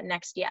wait for that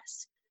next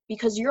yes,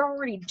 because you're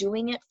already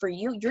doing it for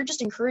you. You're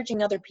just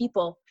encouraging other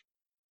people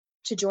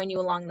to join you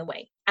along the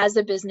way. As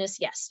a business,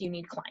 yes, you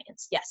need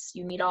clients. Yes,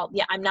 you need all,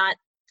 yeah, I'm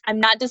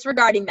not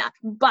disregarding that.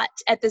 But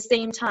at the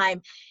same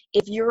time,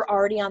 if you're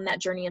already on that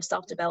journey of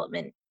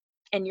self-development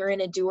and you're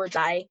in a do or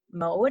die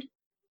mode,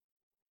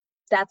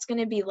 that's going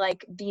to be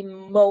like the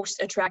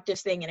most attractive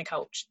thing in a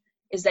coach,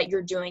 is that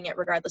you're doing it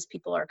regardless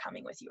people are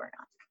coming with you or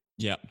not.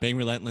 Yeah, being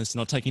relentless,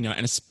 not taking no,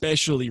 and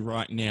especially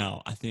right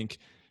now, I think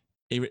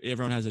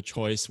everyone has a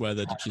choice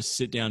whether to just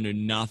sit down, do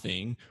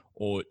nothing,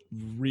 or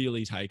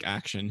really take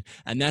action.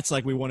 And that's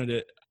like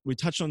we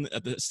touched on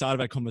at the start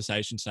of our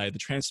conversation today, the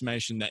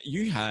transformation that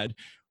you had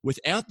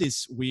without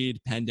this weird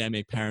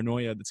pandemic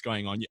paranoia that's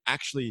going on. You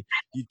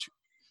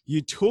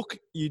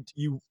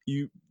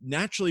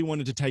naturally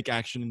wanted to take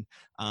action,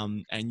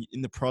 and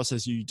in the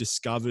process you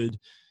discovered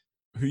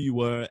who you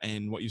were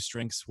and what your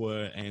strengths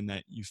were, and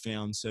that you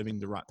found serving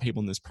the right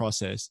people in this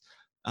process.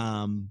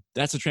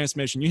 That's a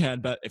transformation you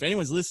had. But if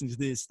anyone's listening to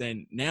this,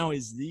 then now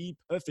is the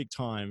perfect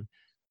time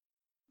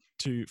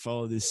to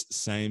follow this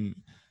same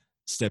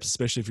steps,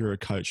 especially if you're a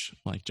coach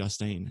like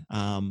Justine.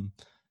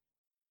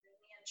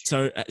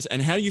 So,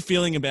 and how are you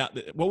feeling about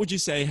what would you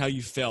say how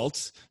you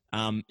felt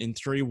in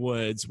 3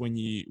 words when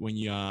you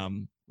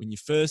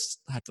first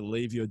had to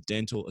leave your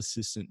dental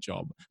assistant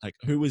job? Like,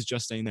 who was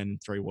Justine then in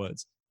 3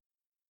 words?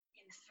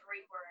 In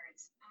 3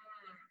 words.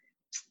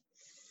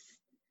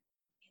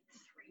 In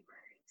 3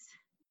 words.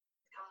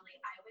 Golly,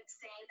 I would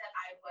say that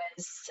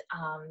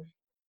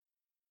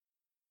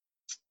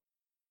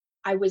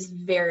I was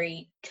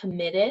very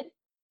committed.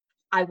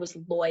 I was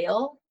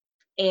loyal,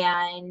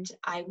 and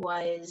I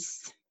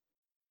was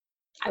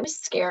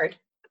scared.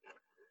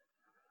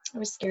 I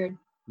was scared.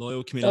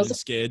 Loyal, committed, and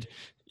scared.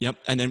 Yep.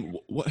 And then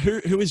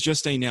who is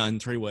Justine now in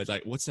 3 words?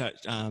 Like, what's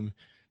that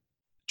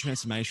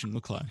transformation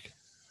look like?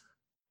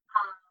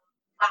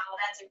 Wow,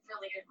 that's a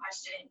really good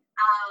question.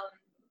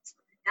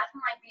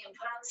 Nothing like being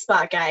put on the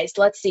spot, guys.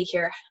 Let's see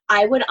here.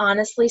 I would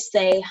honestly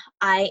say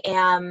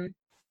I'm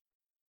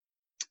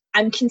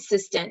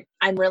consistent.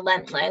 I'm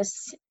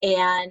relentless,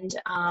 and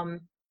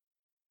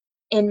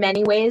in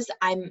many ways,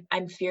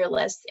 I'm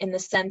fearless in the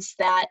sense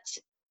that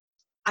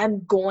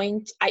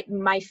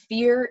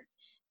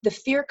the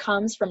fear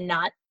comes from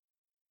not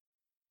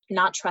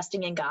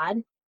trusting in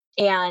God,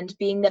 and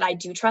being that I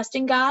do trust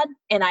in God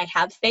and I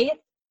have faith,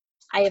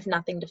 I have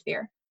nothing to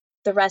fear.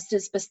 The rest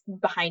is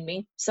behind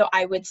me. So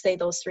I would say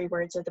those 3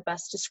 words are the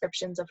best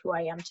descriptions of who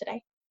I am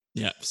today.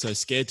 Yeah. So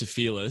scared to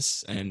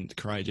fearless and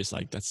courageous,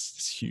 like that's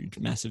this huge,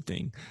 massive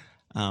thing.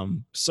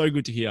 So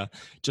good to hear.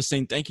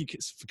 Justine, thank you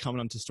for coming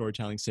on to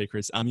Storytelling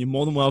Secrets. You're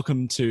more than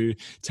welcome to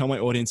tell my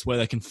audience where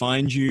they can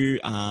find you.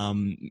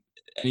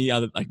 Any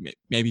other, like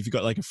maybe if you've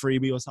got like a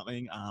freebie or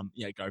something,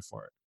 go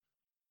for it.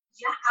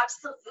 Yeah,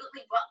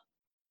 absolutely. Well,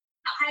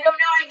 I don't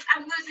know.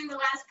 I'm losing the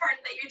last part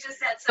that you just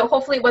said. So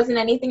hopefully it wasn't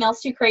anything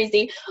else too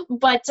crazy.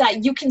 But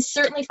you can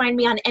certainly find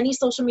me on any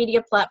social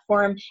media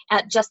platform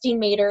at Justine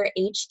Mader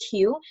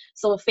HQ.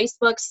 So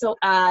Facebook,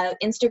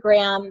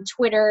 Instagram,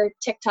 Twitter,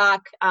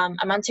 TikTok. I'm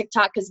on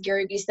TikTok because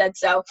Gary Vee said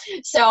so.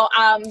 So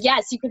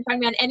yes, you can find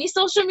me on any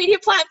social media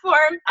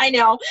platform. I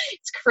know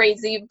it's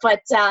crazy,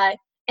 but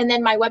and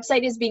then my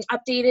website is being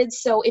updated.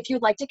 So if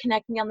you'd like to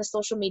connect me on the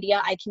social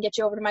media, I can get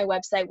you over to my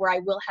website where I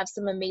will have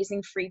some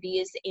amazing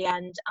freebies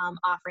and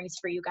offerings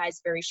for you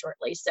guys very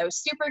shortly. So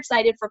super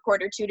excited for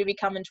Q2 to be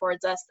coming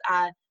towards us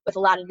with a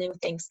lot of new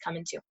things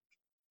coming too.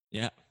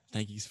 Yeah.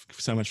 Thank you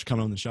so much for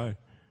coming on the show.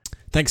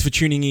 Thanks for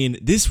tuning in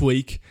this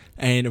week.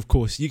 And of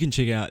course, you can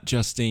check out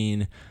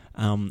Justine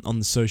on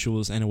the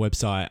socials and a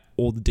website.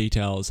 All the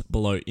details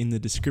below in the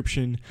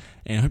description.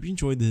 And I hope you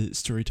enjoyed the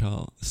story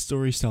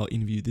style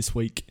interview this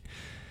week.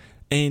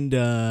 And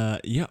I'm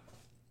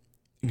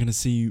going to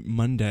see you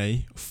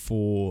Monday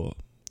for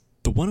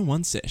the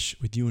one-on-one sesh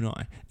with you and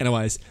I.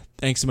 Anyways,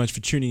 thanks so much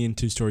for tuning in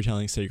to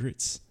Storytelling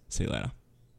Secrets. See you later.